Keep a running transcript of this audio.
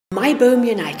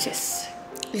Meibomianitis.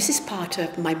 This is part of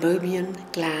meibomian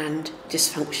gland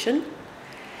dysfunction.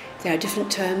 There are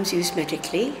different terms used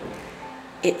medically.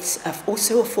 It's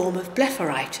also a form of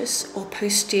blepharitis or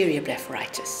posterior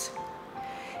blepharitis.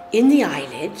 In the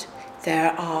eyelid,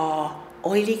 there are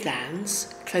oily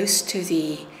glands close to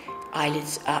the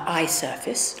eyelid's eye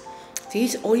surface.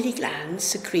 These oily glands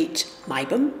secrete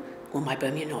meibum or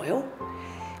meibomian oil.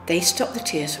 They stop the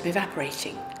tears from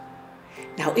evaporating.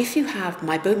 Now, if you have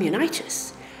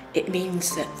meibomianitis, it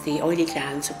means that the oily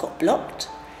glands have got blocked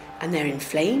and they're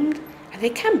inflamed, and they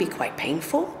can be quite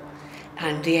painful,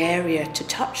 and the area to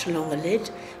touch along the lid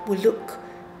will look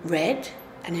red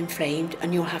and inflamed,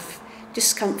 and you'll have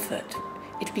discomfort.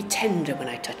 It'll be tender when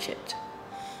I touch it.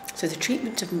 So the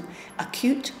treatment of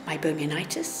acute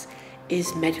meibomianitis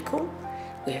is medical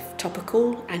with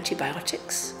topical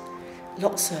antibiotics,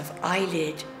 lots of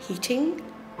eyelid heating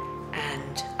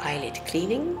and eyelid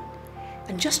cleaning,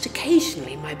 and just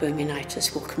occasionally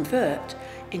meibomianitis will convert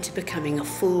into becoming a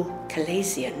full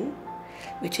chalazion,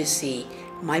 which is the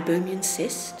meibomian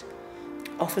cyst,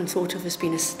 often thought of as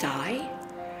being a sty,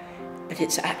 but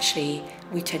it's actually,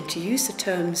 we tend to use the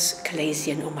terms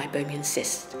chalazion or meibomian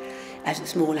cyst as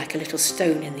it's more like a little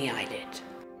stone in the eyelid.